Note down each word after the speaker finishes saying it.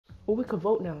Oh, we can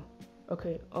vote now.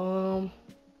 Okay,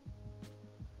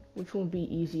 which one would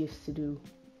be easiest to do?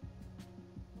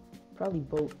 Probably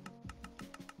both.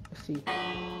 Let's see.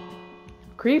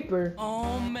 Creeper.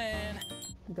 Oh man.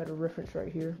 We got a reference right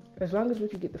here. As long as we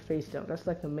can get the face down, that's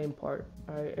like the main part.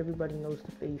 Alright, everybody knows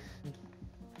the face.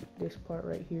 This part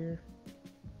right here.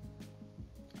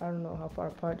 I don't know how far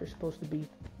apart they're supposed to be.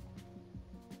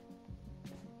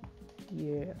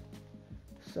 Yeah,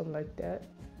 something like that.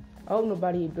 I hope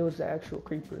nobody builds the actual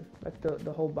creeper, like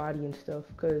the whole body and stuff,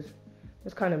 because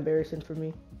it's kind of embarrassing for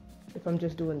me if I'm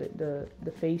just doing the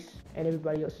face and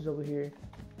everybody else is over here,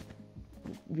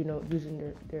 you know, using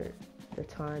their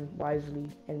time wisely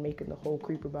and making the whole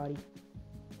creeper body.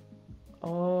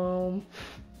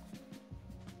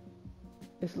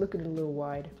 It's looking a little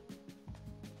wide,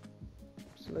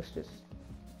 so let's just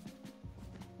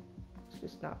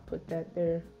not put that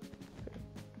there.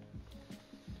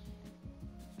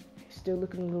 Still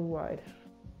looking a little wide.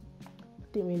 I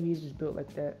think maybe he's just built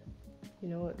like that. You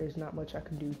know what? There's not much I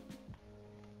can do.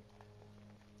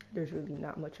 There's really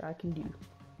not much I can do.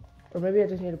 Or maybe I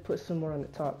just need to put some more on the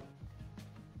top.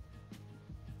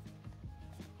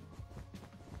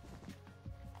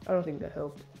 I don't think that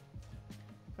helped.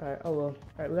 Alright, oh well.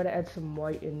 Alright, we gotta add some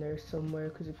white in there somewhere,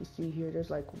 because if you see here,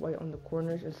 there's like white on the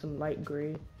corners and some light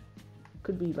gray.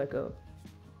 Could be like a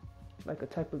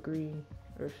type of green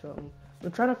or something. I'm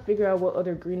trying to figure out what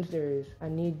other greens there is. I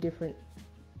need different,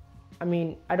 I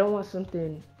mean, I don't want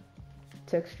something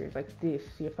textured like this.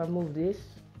 See, if I move this,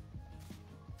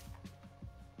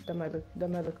 that might look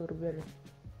a little better.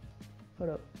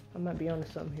 Hold up, I might be onto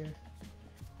something here.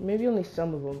 Maybe only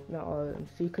some of them, not all of them.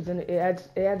 See, because then it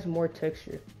adds more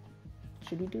texture.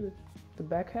 Should we do the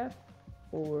back half,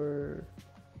 or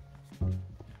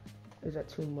is that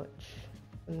too much?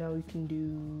 And now we can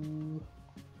do,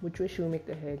 which way should we make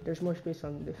the head? There's more space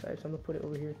on this side, so I'm gonna put it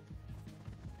over here.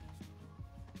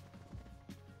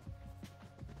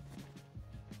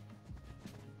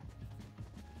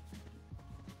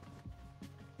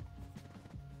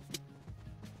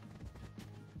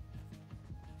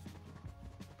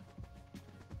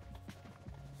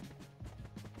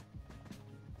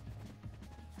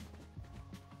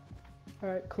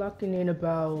 Alright, clocking in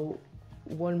about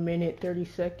 1 minute 30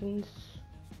 seconds.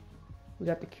 We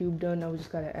got the cube done. Now we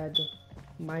just gotta add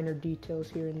the minor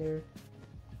details here and there.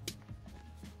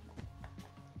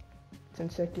 10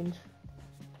 seconds.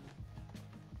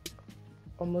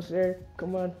 Almost there.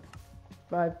 Come on.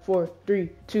 5, 4, 3,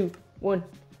 2, 1.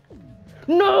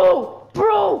 No!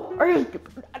 Bro! Are you...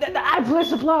 I placed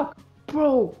the block!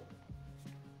 Bro!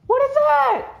 What is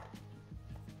that?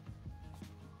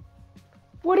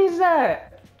 What is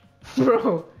that?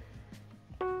 Bro.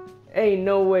 Hey,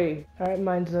 no way. Alright,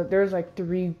 mine's up. There's like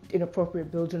 3 inappropriate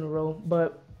builds in a row,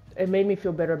 but it made me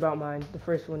feel better about mine. The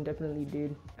first one definitely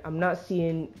did. I'm not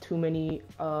seeing too many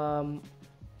cold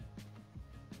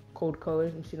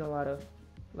colors. I'm seeing a lot of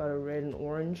red and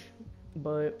orange,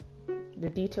 but the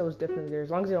detail is definitely there. As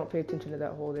long as they don't pay attention to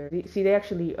that hole there. See, they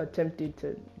actually attempted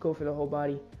to go for the whole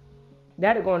body. They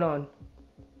had it going on.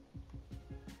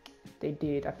 They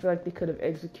did. I feel like they could have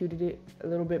executed it a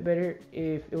little bit better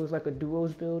if it was like a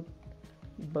duos build,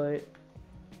 but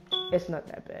it's not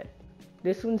that bad.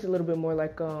 This one's a little bit more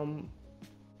like,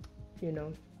 you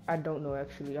know, I don't know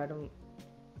actually. I don't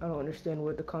understand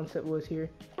what the concept was here.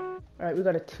 All right, we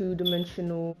got a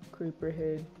 2-dimensional creeper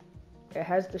head. It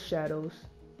has the shadows,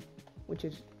 which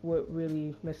is what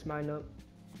really messed mine up.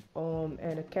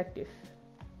 And a cactus.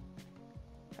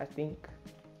 I think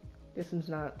this one's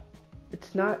not.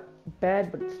 It's not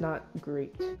bad, but it's not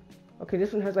great. Okay,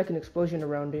 this one has like an explosion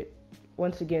around it.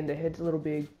 Once again, the head's a little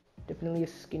big. Definitely a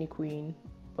skinny queen,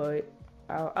 but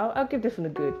I'll give this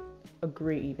one a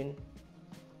great even,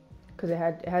 because it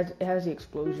has the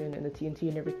explosion and the TNT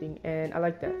and everything, and I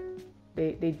like that.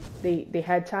 They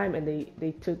had time and they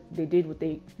did what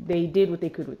they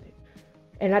could with it.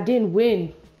 And I didn't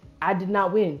win. I did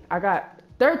not win. I got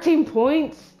 13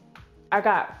 points. I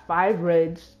got 5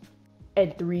 reds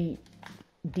and 3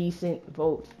 decent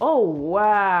votes. Oh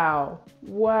wow,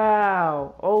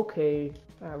 wow. Okay,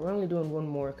 all right, we're only doing one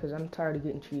more because I'm tired of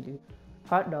getting cheated.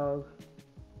 Hot dog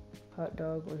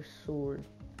or sword?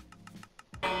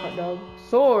 Hot dog,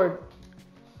 sword.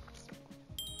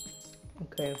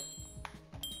 Okay,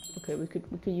 we could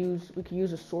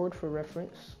use a sword for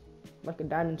reference, like a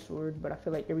diamond sword, but I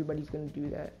feel like everybody's gonna do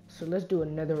that, so let's do a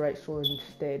netherite sword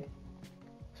instead.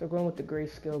 So we're going with the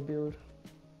grayscale build.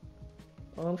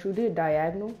 Should we do it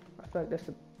diagonal? I feel like that's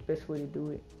the best way to do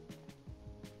it.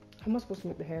 How am I supposed to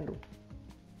make the handle?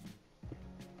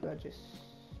 Do I just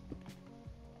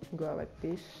go out like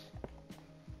this?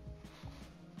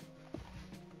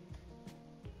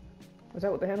 Is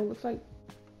that what the handle looks like?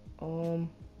 Okay.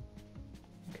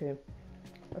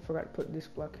 I forgot to put this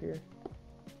block here.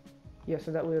 Yeah,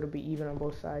 so that way it'll be even on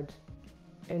both sides.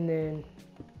 And then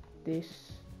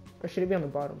this, or should it be on the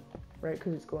bottom, right?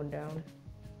 Because it's going down.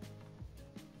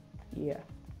 Yeah.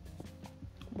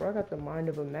 Bro, I got the mind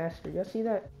of a master. Y'all see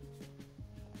that?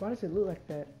 Why does it look like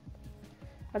that?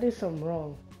 I did something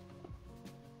wrong.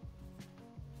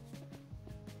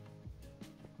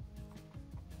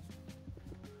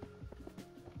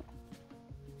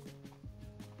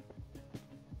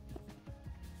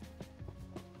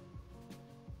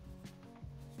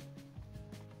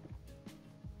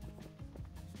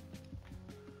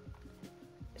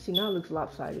 See, now it looks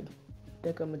lopsided. I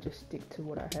think I'm gonna just stick to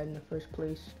what I had in the first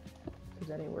place, because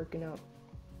that ain't working out.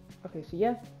 Okay, so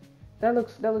yeah, that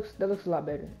looks a lot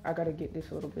better. I gotta get this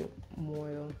a little bit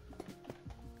more though.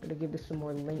 Gotta give this some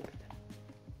more length.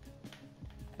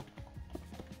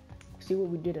 See what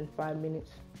we did in 5 minutes?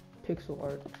 Pixel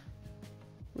art.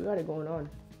 We got it going on.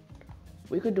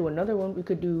 We could do another one. We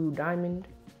could do diamond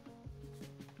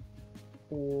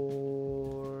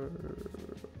or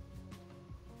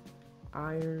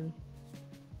iron.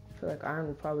 I feel like iron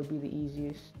would probably be the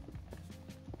easiest.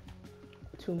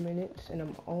 2 minutes and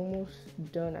I'm almost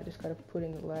done. I just gotta put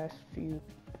in the last few.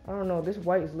 I don't know, this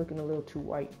white is looking a little too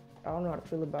white. I don't know how to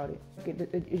feel about it.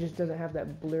 It just doesn't have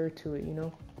that blur to it, you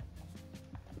know.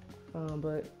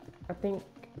 But I think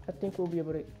we'll be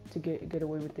able to get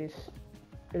away with this.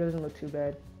 It doesn't look too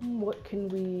bad. What can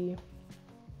we?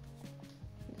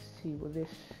 Let's see. Will this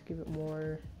give it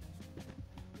more?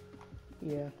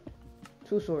 Yeah.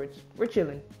 2 swords. We're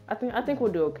chilling. I think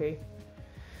we'll do okay.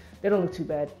 They don't look too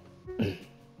bad.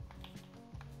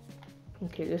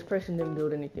 Okay, this person didn't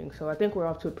build anything, so I think we're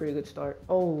off to a pretty good start.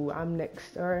 Oh, I'm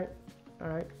next. Alright.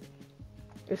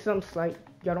 It's something slight.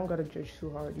 Y'all don't gotta judge too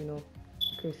hard, you know.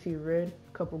 Okay, see red,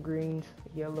 couple greens,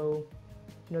 yellow,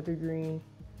 another green,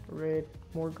 red,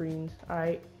 more greens.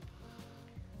 Alright.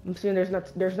 I'm seeing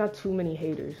there's not too many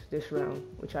haters this round,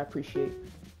 which I appreciate.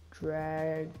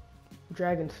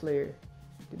 Dragon Slayer.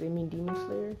 Did they mean Demon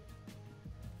Slayer?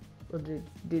 Or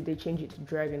did they change it to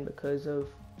dragon because of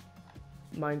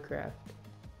Minecraft?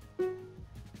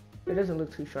 It doesn't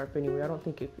look too sharp anyway. I don't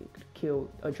think it could kill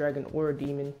a dragon or a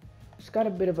demon. It's got a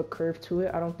bit of a curve to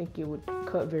it. I don't think it would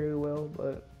cut very well,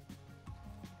 but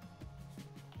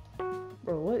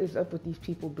bro, what is up with these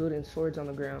people building swords on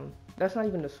the ground? That's not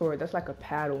even a sword, that's like a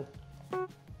paddle.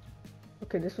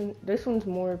 Okay, this one's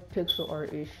more pixel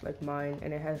art-ish like mine,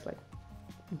 and it has like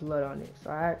blood on it.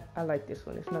 So I like this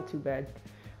one. It's not too bad.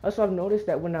 Also, I've noticed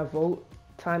that when I vote,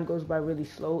 time goes by really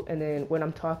slow, and then when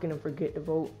I'm talking and forget to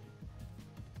vote,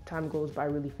 time goes by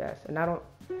really fast. And that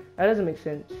doesn't make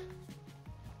sense.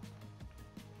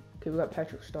 Okay, we got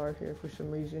Patrick Star here for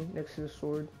some reason next to the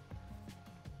sword.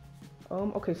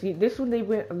 Okay, see this one they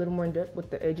went a little more in depth with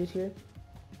the edges here.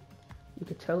 You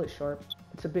could tell it's sharp.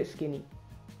 It's a bit skinny,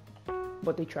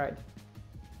 but they tried.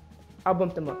 I'll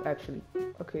bump them up actually.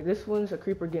 Okay, this one's a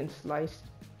creeper getting sliced.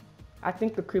 I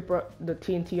think the creeper, the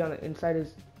TNT on the inside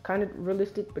is kind of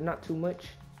realistic, but not too much.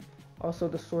 Also,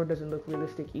 the sword doesn't look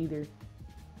realistic either.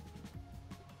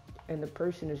 And the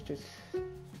person is just,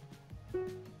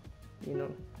 you know,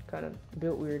 kind of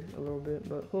built weird a little bit,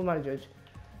 but who am I to judge?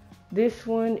 This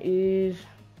one is,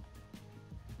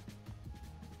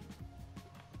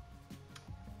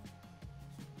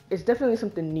 it's definitely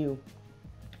something new.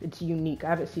 It's unique. I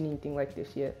haven't seen anything like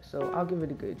this yet, so I'll give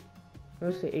it a good, I'm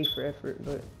gonna say A for effort,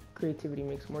 but creativity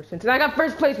makes more sense. And I got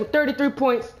first place with 33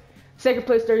 points, second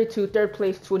place 32, third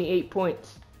place 28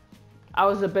 points. I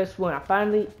was the best one. I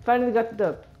finally got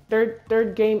the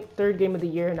third game of the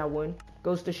year, and I won.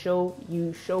 Goes to show,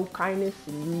 you show kindness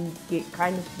and you get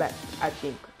kindness back, I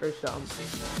think, or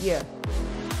something. Yeah.